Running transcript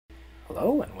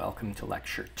Hello and welcome to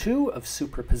Lecture 2 of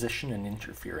Superposition and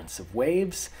Interference of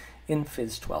Waves in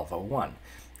PHYS 1201.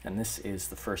 And this is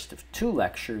the first of two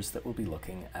lectures that will be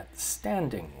looking at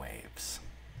standing waves.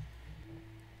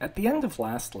 At the end of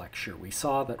last lecture, we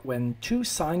saw that when two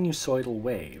sinusoidal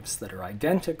waves that are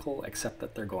identical except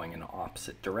that they're going in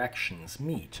opposite directions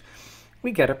meet,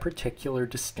 we get a particular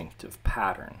distinctive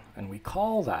pattern, and we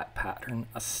call that pattern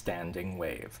a standing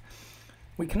wave.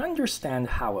 We can understand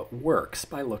how it works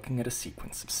by looking at a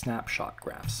sequence of snapshot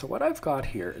graphs. So what I've got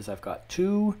here is I've got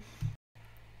two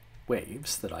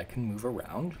waves that I can move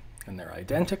around, and they're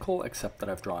identical except that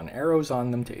I've drawn arrows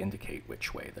on them to indicate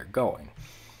which way they're going.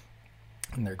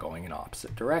 And they're going in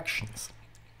opposite directions.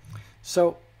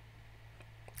 So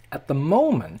at the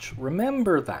moment,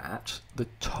 remember that the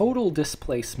total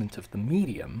displacement of the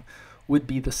medium would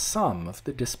be the sum of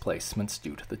the displacements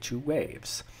due to the two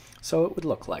waves. So it would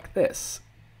look like this,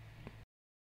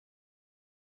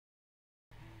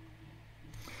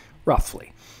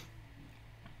 roughly.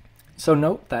 So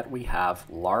note that we have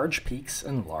large peaks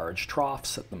and large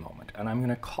troughs at the moment, and I'm going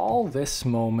to call this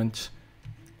moment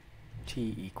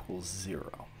t equals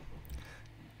 0.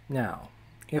 Now,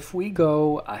 if we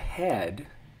go ahead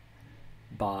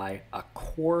by a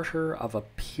quarter of a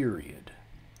period,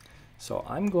 so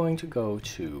I'm going to go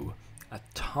to a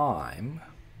time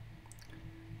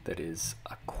that is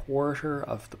a quarter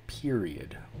of the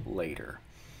period later.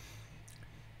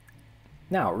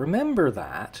 Now remember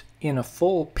that in a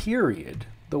full period,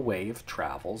 the wave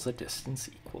travels a distance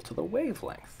equal to the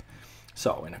wavelength.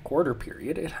 So in a quarter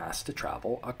period, it has to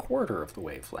travel a quarter of the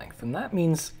wavelength, and that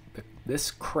means that this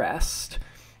crest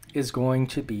is going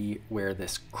to be where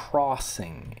this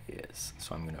crossing is.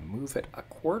 So I'm going to move it a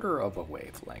quarter of a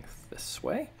wavelength this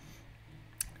way.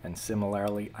 And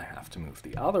similarly, I have to move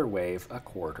the other wave a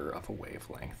quarter of a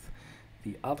wavelength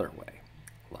the other way,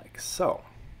 like so.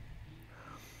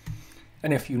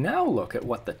 And if you now look at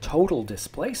what the total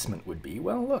displacement would be,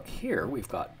 well, look here, we've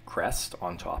got crest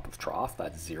on top of trough,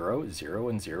 that's 0, 0,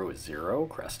 and 0 is 0,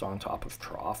 crest on top of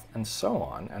trough, and so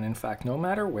on. And in fact, no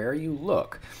matter where you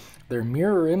look, they're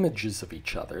mirror images of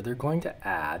each other. They're going to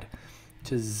add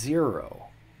to 0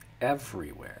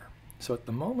 everywhere. So at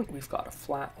the moment, we've got a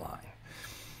flat line.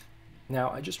 Now,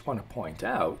 I just want to point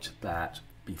out that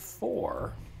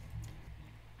before,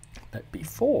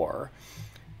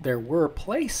 there were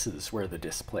places where the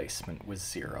displacement was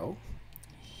 0,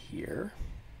 here,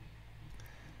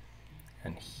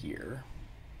 and here,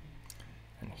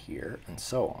 and here, and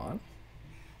so on.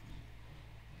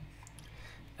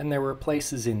 And there were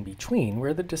places in between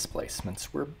where the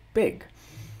displacements were big.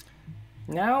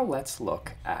 Now let's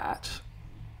look at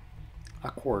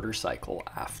a quarter cycle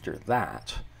after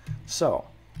that. So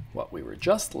what we were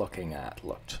just looking at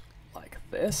looked like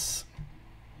this.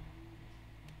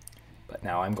 But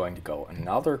now I'm going to go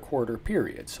another quarter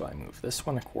period. So I move this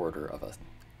one a quarter of a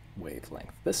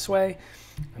wavelength this way,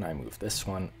 and I move this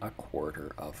one a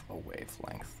quarter of a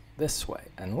wavelength this way.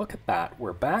 And look at that,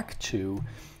 we're back to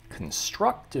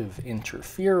constructive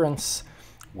interference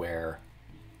where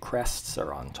crests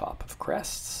are on top of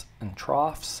crests and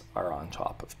troughs are on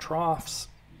top of troughs,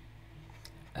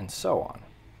 and so on.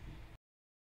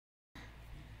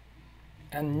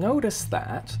 And notice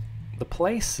that the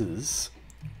places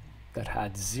that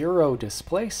had 0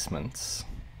 displacements,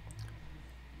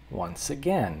 once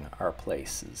again, are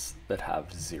places that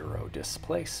have 0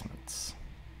 displacements.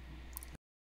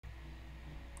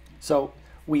 So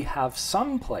we have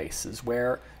some places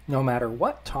where no matter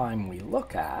what time we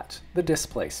look at, the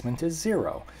displacement is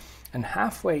 0. And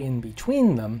halfway in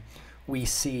between them, we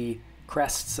see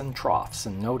crests and troughs.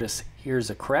 And notice here's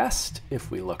a crest.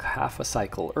 If we look half a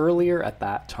cycle earlier, at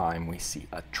that time we see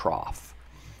a trough.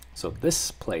 So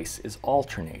this place is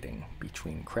alternating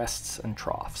between crests and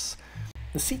troughs.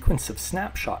 The sequence of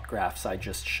snapshot graphs I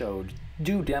just showed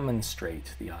do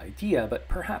demonstrate the idea, but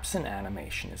perhaps an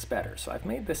animation is better. So I've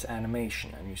made this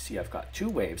animation, and you see I've got two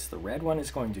waves. The red one is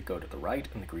going to go to the right,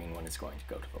 and the green one is going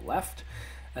to go to the left.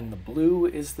 And the blue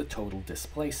is the total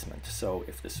displacement. So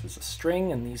if this was a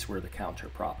string and these were the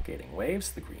counter-propagating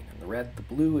waves, the green and the red, the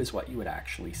blue is what you would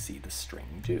actually see the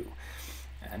string do.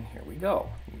 And here we go.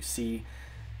 You see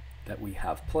that we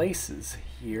have places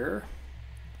here,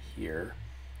 here,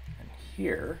 and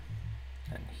here,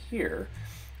 and here,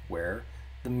 where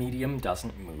the medium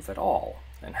doesn't move at all.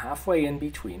 And halfway in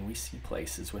between, we see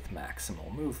places with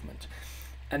maximal movement.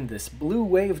 And this blue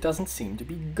wave doesn't seem to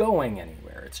be going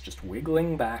anywhere. It's just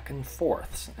wiggling back and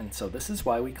forth. And so this is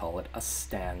why we call it a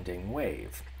standing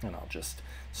wave. And I'll just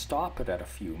stop it at a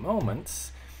few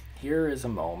moments. Here is a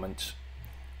moment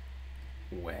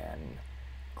when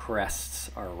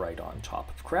crests are right on top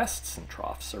of crests and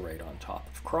troughs are right on top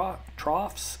of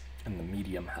troughs, and the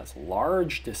medium has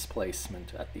large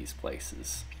displacement at these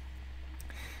places.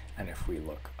 And if we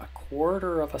look a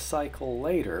quarter of a cycle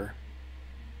later,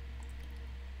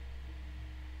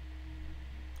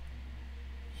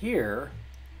 here,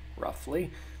 roughly,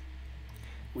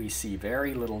 we see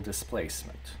very little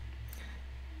displacement.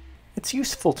 It's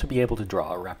useful to be able to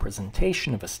draw a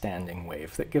representation of a standing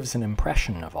wave that gives an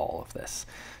impression of all of this.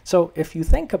 So if you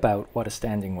think about what a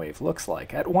standing wave looks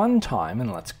like, at one time,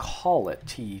 and let's call it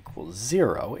t equals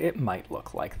 0, it might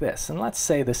look like this. And let's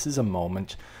say this is a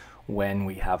moment when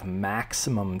we have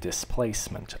maximum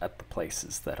displacement at the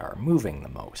places that are moving the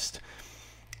most.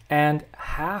 And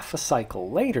half a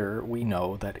cycle later, we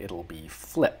know that it'll be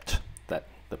flipped, that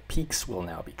the peaks will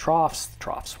now be troughs, the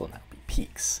troughs will now be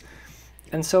peaks.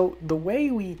 And so the way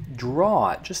we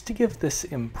draw it, just to give this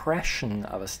impression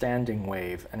of a standing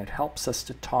wave, and it helps us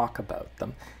to talk about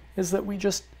them, is that we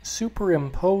just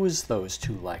superimpose those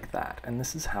two like that, and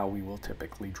this is how we will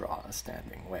typically draw a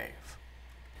standing wave.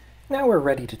 Now we're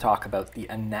ready to talk about the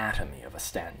anatomy of a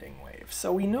standing wave.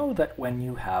 So we know that when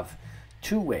you have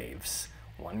two waves,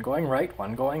 one going right,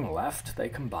 one going left, they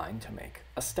combine to make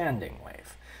a standing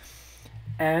wave.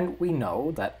 And we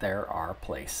know that there are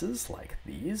places like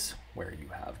these where you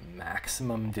have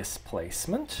maximum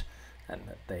displacement and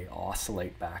that they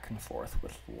oscillate back and forth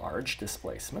with large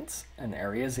displacements, and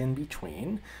areas in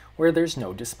between where there's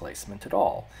no displacement at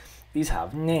all. These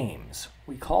have names.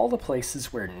 We call the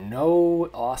places where no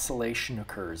oscillation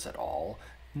occurs at all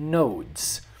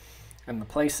nodes. And the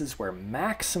places where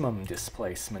maximum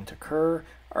displacement occur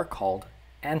are called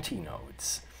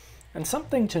antinodes. And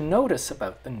something to notice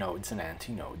about the nodes and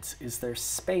antinodes is their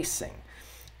spacing.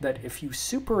 That if you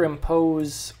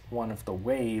superimpose one of the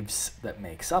waves that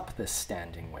makes up this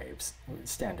standing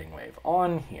wave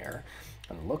on here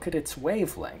and look at its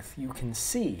wavelength, you can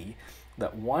see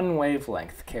that one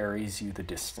wavelength carries you the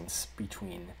distance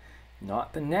between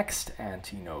not the next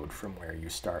antinode from where you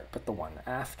start, but the one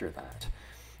after that.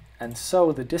 And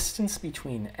so the distance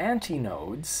between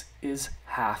antinodes is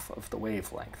half of the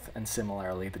wavelength, and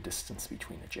similarly the distance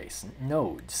between adjacent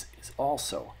nodes is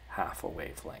also half a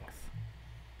wavelength.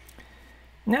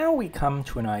 Now we come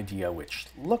to an idea which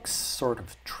looks sort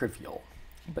of trivial,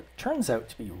 but turns out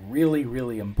to be really,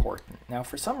 really important. Now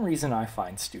for some reason I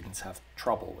find students have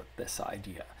trouble with this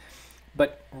idea,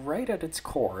 but right at its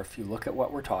core, if you look at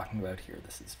what we're talking about here,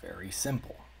 this is very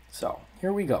simple. So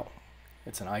here we go.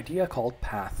 It's an idea called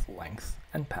path length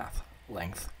and path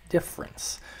length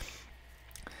difference.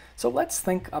 So let's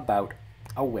think about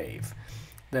a wave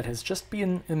that has just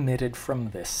been emitted from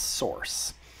this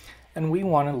source. And we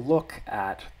want to look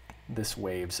at this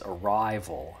wave's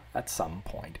arrival at some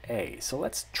point A. So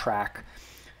let's track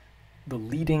the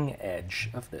leading edge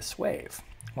of this wave.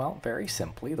 Well, very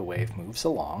simply, the wave moves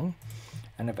along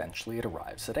and eventually it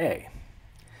arrives at A.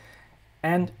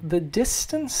 And the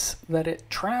distance that it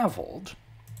traveled,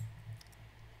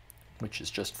 which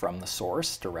is just from the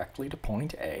source directly to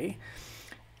point A,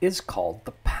 is called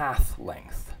the path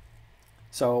length.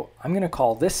 So I'm going to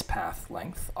call this path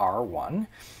length R1,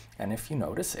 and if you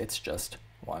notice, it's just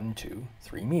 1, 2,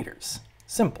 3 meters.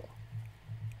 Simple.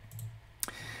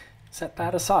 Set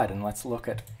that aside and let's look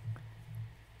at,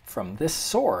 from this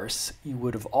source, you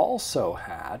would have also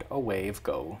had a wave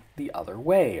go the other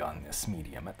way on this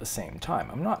medium at the same time.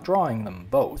 I'm not drawing them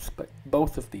both, but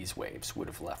both of these waves would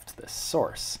have left this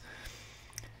source.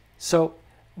 So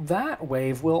that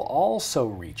wave will also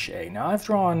reach A. Now I've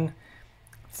drawn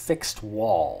fixed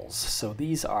walls, so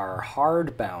these are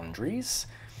hard boundaries.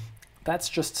 That's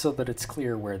just so that it's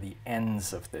clear where the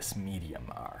ends of this medium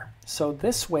are. So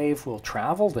this wave will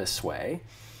travel this way,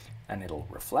 and it'll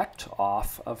reflect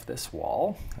off of this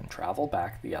wall and travel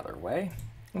back the other way,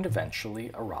 and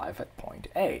eventually arrive at point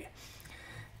A.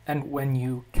 And when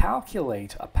you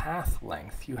calculate a path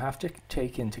length, you have to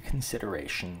take into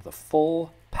consideration the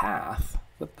full path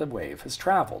that the wave has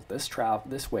traveled. This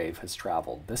wave has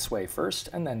traveled this way first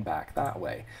and then back that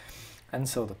way. And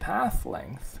so the path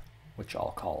length, which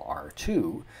I'll call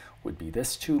R2, would be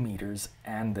this 2 meters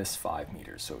and this 5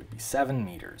 meters, so it would be 7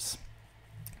 meters.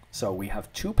 So we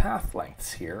have two path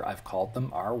lengths here. I've called them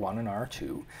R1 and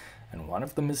R2, and one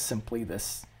of them is simply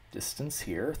this distance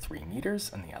here, 3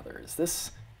 meters, and the other is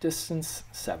this distance,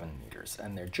 7 meters.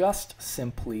 And they're just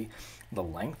simply the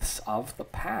lengths of the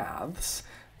paths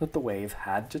that the wave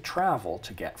had to travel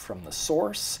to get from the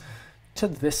source to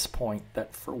this point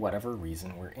that, for whatever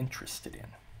reason, we're interested in.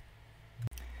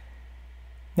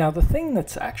 Now, the thing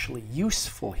that's actually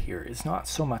useful here is not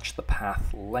so much the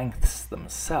path lengths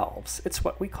themselves, it's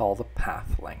what we call the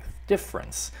path length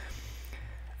difference.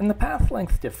 And the path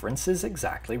length difference is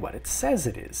exactly what it says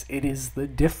it is. It is the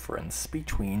difference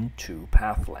between two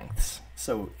path lengths.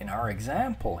 So in our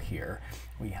example here,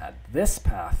 we had this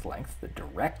path length, the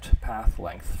direct path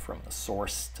length from the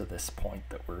source to this point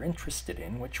that we're interested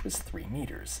in, which was 3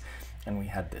 meters. And we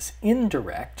had this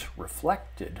indirect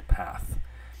reflected path,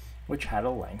 which had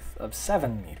a length of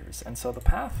 7 meters. And so the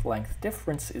path length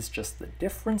difference is just the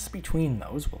difference between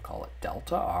those. We'll call it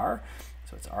delta r.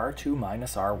 So it's r2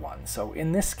 minus r1. So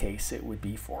in this case, it would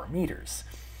be 4 meters.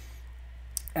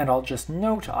 And I'll just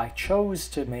note I chose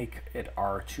to make it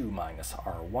r2 minus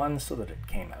r1 so that it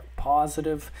came out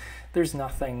positive. There's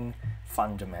nothing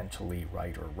fundamentally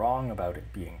right or wrong about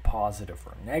it being positive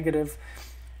or negative.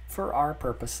 For our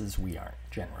purposes, we aren't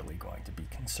generally going to be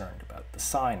concerned about the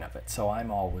sign of it. So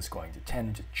I'm always going to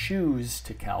tend to choose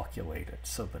to calculate it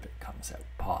so that it comes out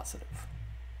positive.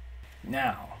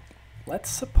 Now,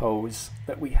 let's suppose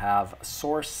that we have a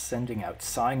source sending out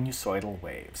sinusoidal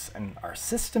waves, and our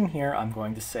system here, I'm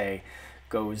going to say,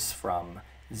 goes from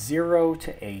 0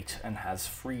 to 8 and has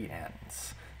free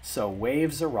ends. So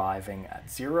waves arriving at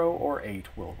 0 or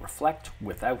 8 will reflect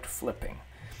without flipping.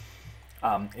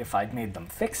 If I'd made them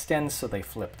fixed ends so they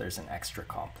flip, there's an extra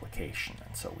complication,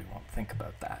 and so we won't think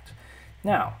about that.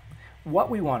 Now,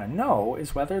 what we want to know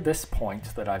is whether this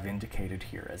point that I've indicated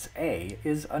here as A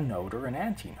is a node or an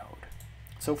antinode.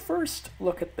 So first,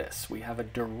 look at this. We have a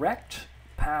direct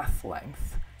path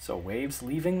length, so waves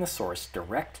leaving the source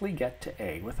directly get to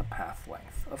A with a path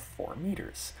length of 4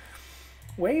 meters.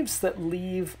 Waves that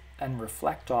leave and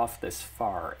reflect off this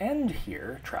far end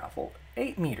here travel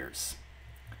 8 meters.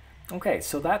 Okay,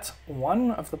 so that's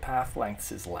one of the path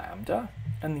lengths is lambda,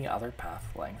 and the other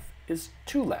path length is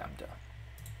 2 lambda.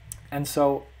 And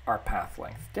so our path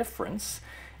length difference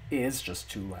is just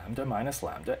 2 lambda minus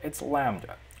lambda. It's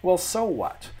lambda. Well, so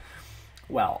what?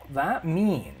 Well, that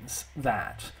means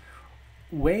that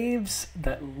waves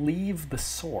that leave the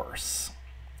source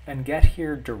and get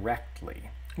here directly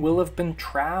will have been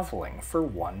traveling for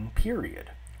one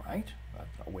period, right?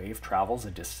 A wave travels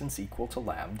a distance equal to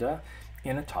lambda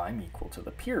in a time equal to the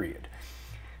period.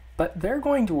 But they're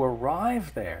going to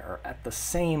arrive there at the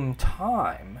same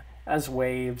time as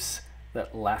waves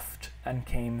that left and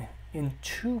came in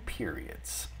 2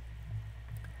 periods.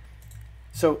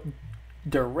 So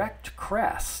direct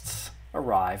crests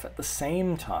arrive at the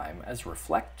same time as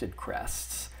reflected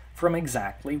crests from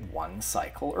exactly 1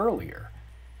 cycle earlier.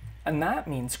 And that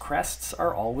means crests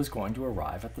are always going to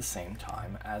arrive at the same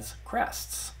time as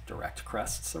crests. Direct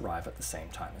crests arrive at the same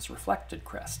time as reflected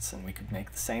crests, and we could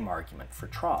make the same argument for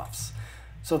troughs.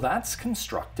 So that's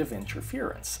constructive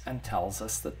interference and tells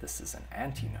us that this is an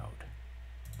antinode.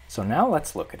 So now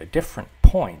let's look at a different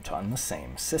point on the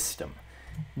same system.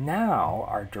 Now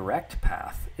our direct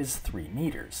path is 3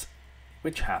 meters,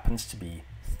 which happens to be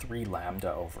 3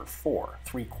 lambda over 4,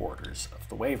 3/4 of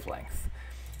the wavelength.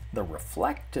 The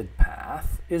reflected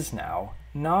path is now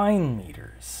 9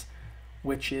 meters,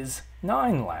 which is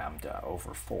 9 lambda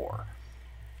over 4,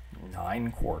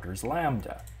 9/4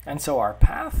 lambda. And so our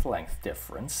path length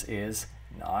difference is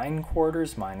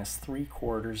 9/4 minus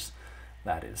 3/4,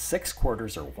 that is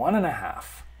 6/4 or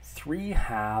 1.5,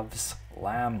 3/2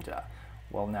 lambda.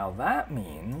 Well, now that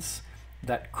means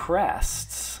that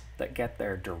crests that get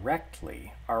there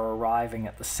directly are arriving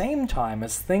at the same time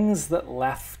as things that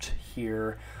left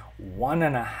here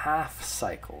 1.5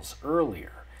 cycles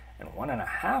earlier. And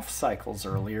 1.5 cycles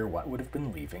earlier, what would have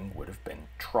been leaving would have been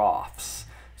troughs.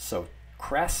 So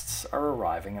crests are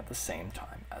arriving at the same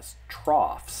time as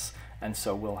troughs. And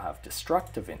so we'll have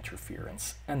destructive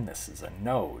interference, and this is a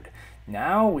node.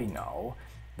 Now we know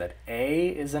that A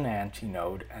is an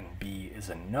antinode and B is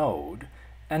a node,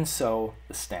 and so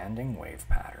the standing wave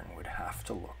pattern would have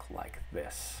to look like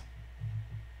this.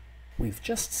 We've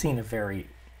just seen a very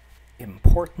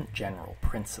important general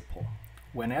principle.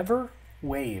 Whenever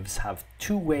waves have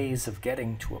 2 ways of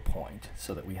getting to a point,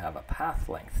 so that we have a path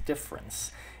length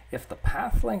difference, if the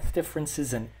path length difference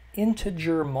is an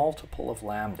integer multiple of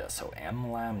lambda, so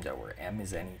m lambda, where m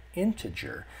is any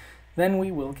integer, then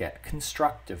we will get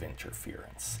constructive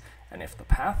interference. And if the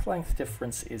path length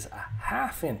difference is a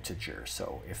half integer,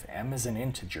 so if m is an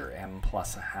integer, m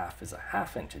plus a half is a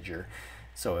half integer,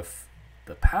 so if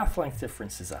the path length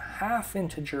difference is a half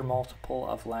integer multiple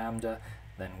of lambda,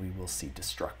 then we will see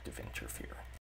destructive interference.